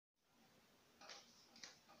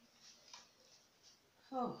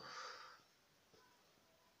Oh,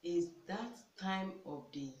 is that time of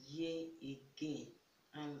the year again,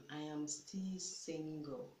 and I am still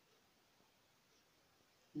single,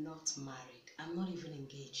 not married. I'm not even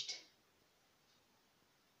engaged.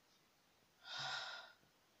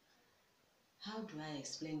 How do I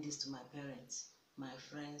explain this to my parents, my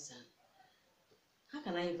friends, and how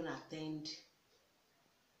can I even attend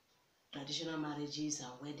traditional marriages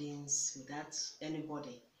and weddings without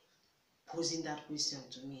anybody posing that question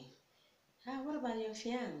to me? What about your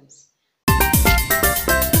fiance?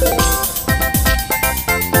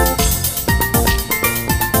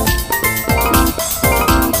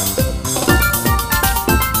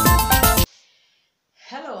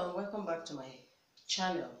 Hello and welcome back to my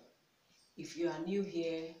channel. If you are new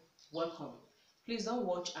here, welcome. Please don't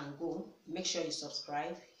watch and go. Make sure you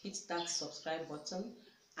subscribe. Hit that subscribe button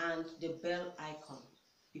and the bell icon.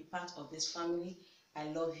 Be part of this family. I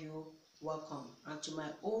love you. Welcome. And to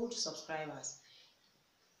my old subscribers,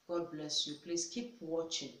 God bless you. Please keep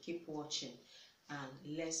watching, and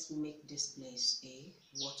let's make this place a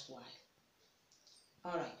worthwhile.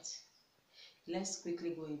 All right, let's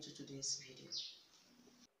quickly go into today's video.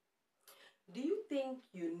 Do you think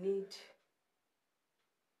you need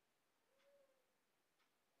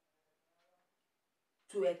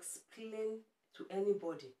to explain to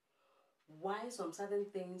anybody why some certain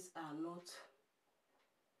things are not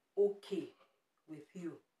okay with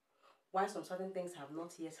you? Why some certain things have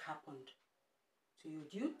not yet happened to you?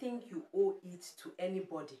 Do you think you owe it to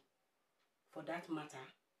anybody for that matter?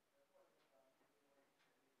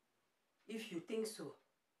 If you think so,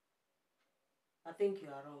 I think you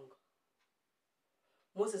are wrong.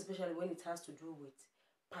 Most especially when it has to do with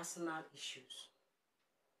personal issues.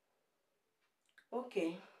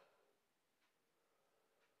 Okay.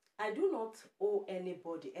 I do not owe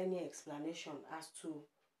anybody any explanation as to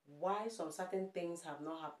why some certain things have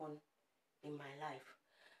not happened in my life,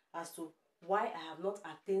 as to why I have not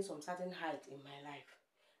attained some certain height in my life.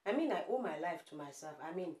 I mean, I owe my life to myself.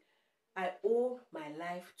 I mean, I owe my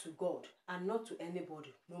life to God and not to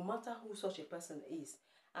anybody, no matter who such a person is.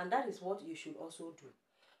 And that is what you should also do.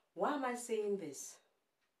 Why am I saying this?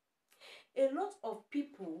 A lot of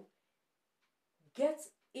people get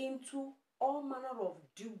into all manner of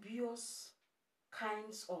dubious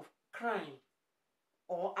kinds of crime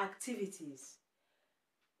or activities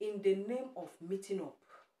in the name of meeting up,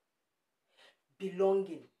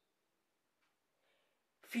 belonging,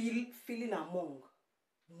 feeling among,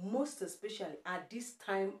 most especially at this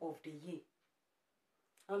time of the year.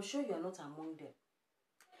 I'm sure you are not among them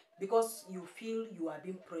because you feel you are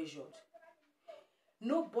being pressured.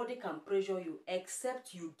 Nobody can pressure you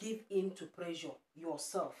except you give in to pressure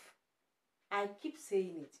yourself. I keep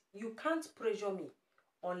saying it. You can't pressure me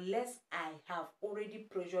unless I have already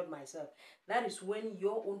pressured myself. That is when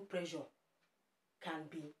your own pressure can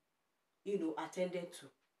be, attended to.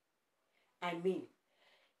 I mean,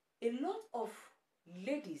 a lot of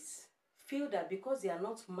ladies feel that because they are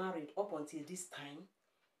not married up until this time,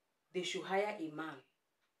 they should hire a man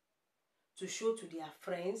to show to their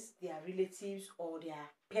friends, their relatives, or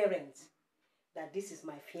their parents that this is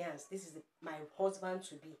my fiancé, this is my husband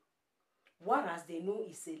to be. Whereas they know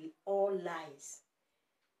it's all lies.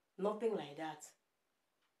 Nothing like that.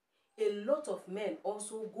 A lot of men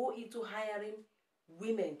also go into hiring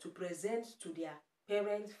women to present to their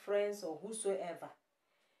parents, friends, or whosoever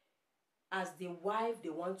as the wife they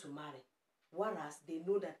want to marry. Whereas they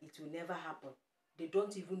know that it will never happen. They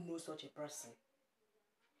don't even know such a person.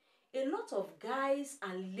 A lot of guys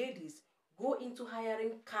and ladies go into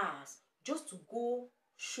hiring cars just to go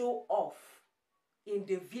show off in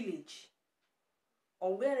the village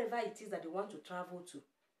or wherever it is that they want to travel to,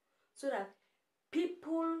 so that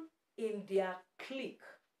people in their clique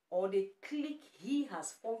or the clique he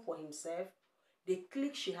has formed for himself, the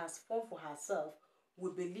clique she has formed for herself,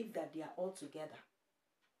 will believe that they are all together.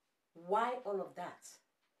 Why all of that?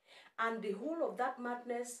 And the whole of that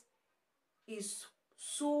madness is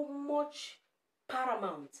so much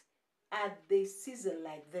paramount at the season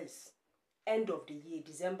like this, end of the year,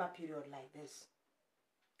 December period like this.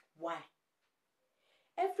 Why?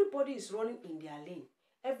 Everybody is running in their lane.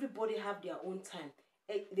 Everybody have their own time.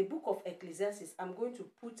 The book of Ecclesiastes, I'm going to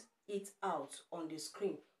put it out on the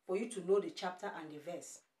screen for you to know the chapter and the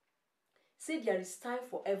verse. Say there is time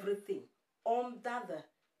for everything under the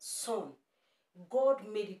sun. God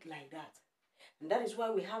made it like that. And that is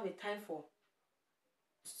why we have a time for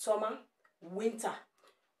summer, winter,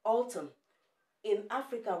 autumn. In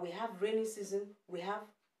Africa, we have rainy season, we have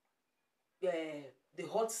the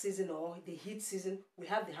hot season or the heat season, we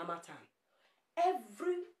have the harmattan.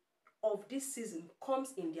 Every of this season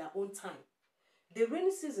comes in their own time. The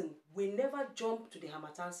rainy season will never jump to the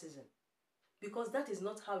Harmattan season because that is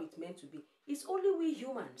not how it's meant to be. It's only we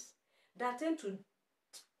humans that tend to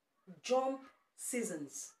jump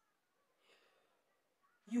seasons.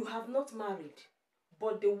 You have not married,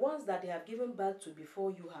 but the ones that they have given birth to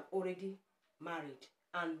before you have already married,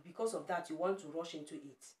 and because of that you want to rush into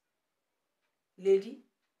it. Lady,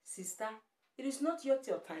 sister, it is not yet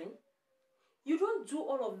your time. You don't do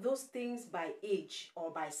all of those things by age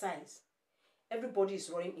or by size. Everybody is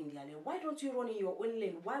running in their lane. Why don't you run in your own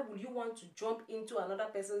lane? Why would you want to jump into another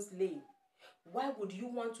person's lane? Why would you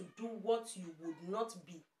want to do what you would not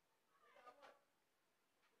be?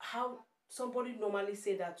 How somebody normally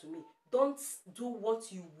say that to me. Don't do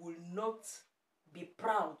what you will not be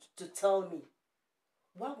proud to tell me.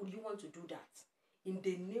 Why would you want to do that in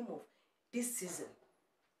the name of this season?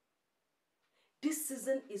 This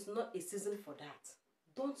season is not a season for that.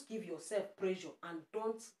 Don't give yourself pressure, and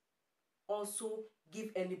don't also give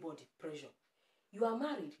anybody pressure. You are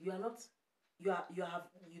married. You are not.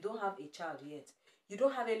 You don't have a child yet. You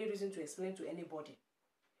don't have any reason to explain to anybody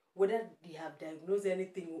whether they have diagnosed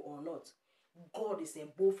anything or not. God is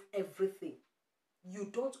above everything. You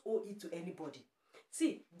don't owe it to anybody.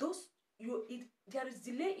 See, there is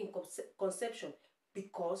delay in conception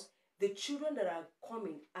because the children that are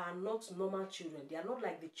coming are not normal children. They are not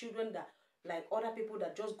like the children that, like other people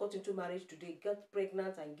that just got into marriage today, get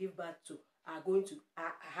pregnant and give birth to, are going to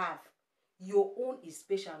have. Your own is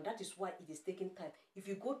special, and that is why it is taking time. If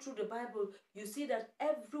you go through the Bible, you see that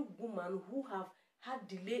every woman who have had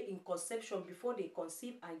delay in conception before they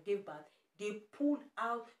conceived and gave birth, they pulled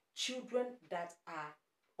out children that are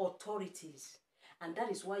authorities. And that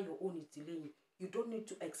is why your own is delaying. You don't need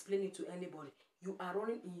to explain it to anybody. You are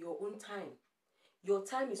running in your own time. Your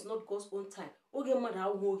time is not God's own time. God's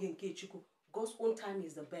own time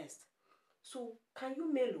is the best. So, can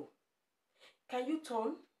you mellow? Can you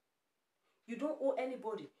turn? You don't owe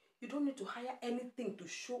anybody. You don't need to hire anything to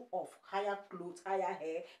show off. Hire clothes, hire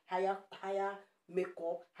hair, hire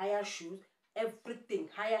makeup, hire shoes, everything.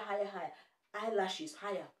 Hire. Eyelashes,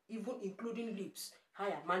 hire. Even including lips.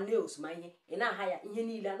 Hire. My nails, my hire.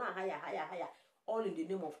 Hire. All in the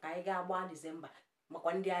name of Kaiga 1 December.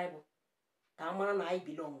 Makwandi aibu. Kamana na I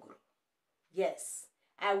belong. Yes.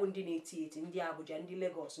 I wouldn't in 88 in the Abuja, in the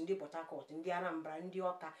Lagos, in the Port Harcourt, in the Anambra, in the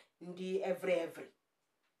Oka, in the every.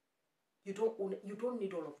 You don't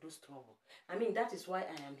need all of those trouble. I mean, that is why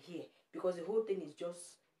I am here, because the whole thing is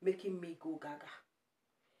just making me go gaga.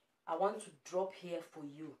 I want to drop here for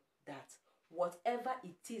you that whatever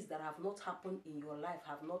it is that have not happened in your life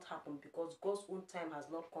have not happened because God's own time has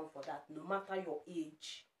not come for that. No matter your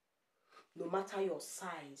age, no matter your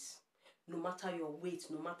size, no matter your weight,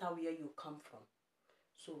 no matter where you come from.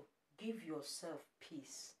 So give yourself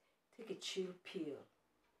peace. Take a chill pill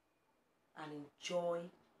and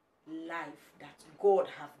enjoy life that God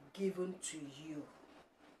have given to you.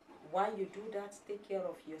 While you do that, take care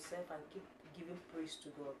of yourself and keep giving praise to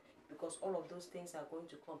God, because all of those things are going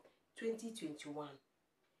to come. 2021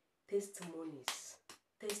 testimonies,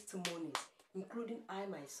 including I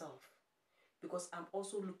myself, because I'm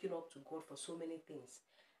also looking up to God for so many things,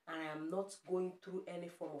 and I am not going through any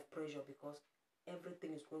form of pressure because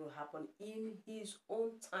everything is going to happen in His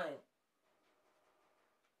own time.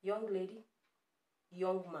 Young lady,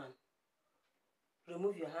 young man,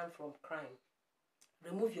 remove your hand from crime.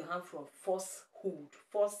 Remove your hand from falsehood,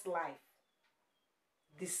 false life,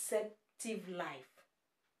 deceptive life,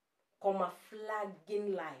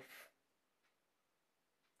 camouflaging life,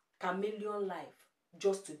 chameleon life,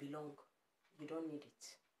 just to belong. You don't need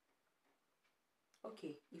it.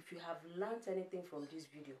 Okay, if you have learned anything from this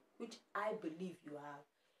video, which I believe you have,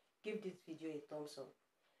 give this video a thumbs up.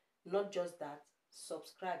 Not just that,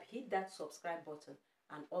 subscribe, hit that subscribe button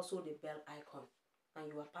and also the bell icon,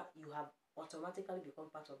 and you have automatically become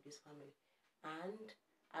part of this family. And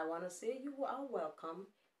I want to say you are welcome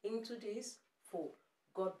into this fold.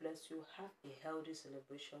 God bless you. Have a healthy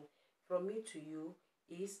celebration. From me to you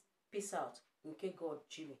is peace out.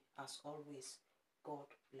 Nkegodjimmy, as always.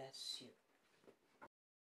 God bless you.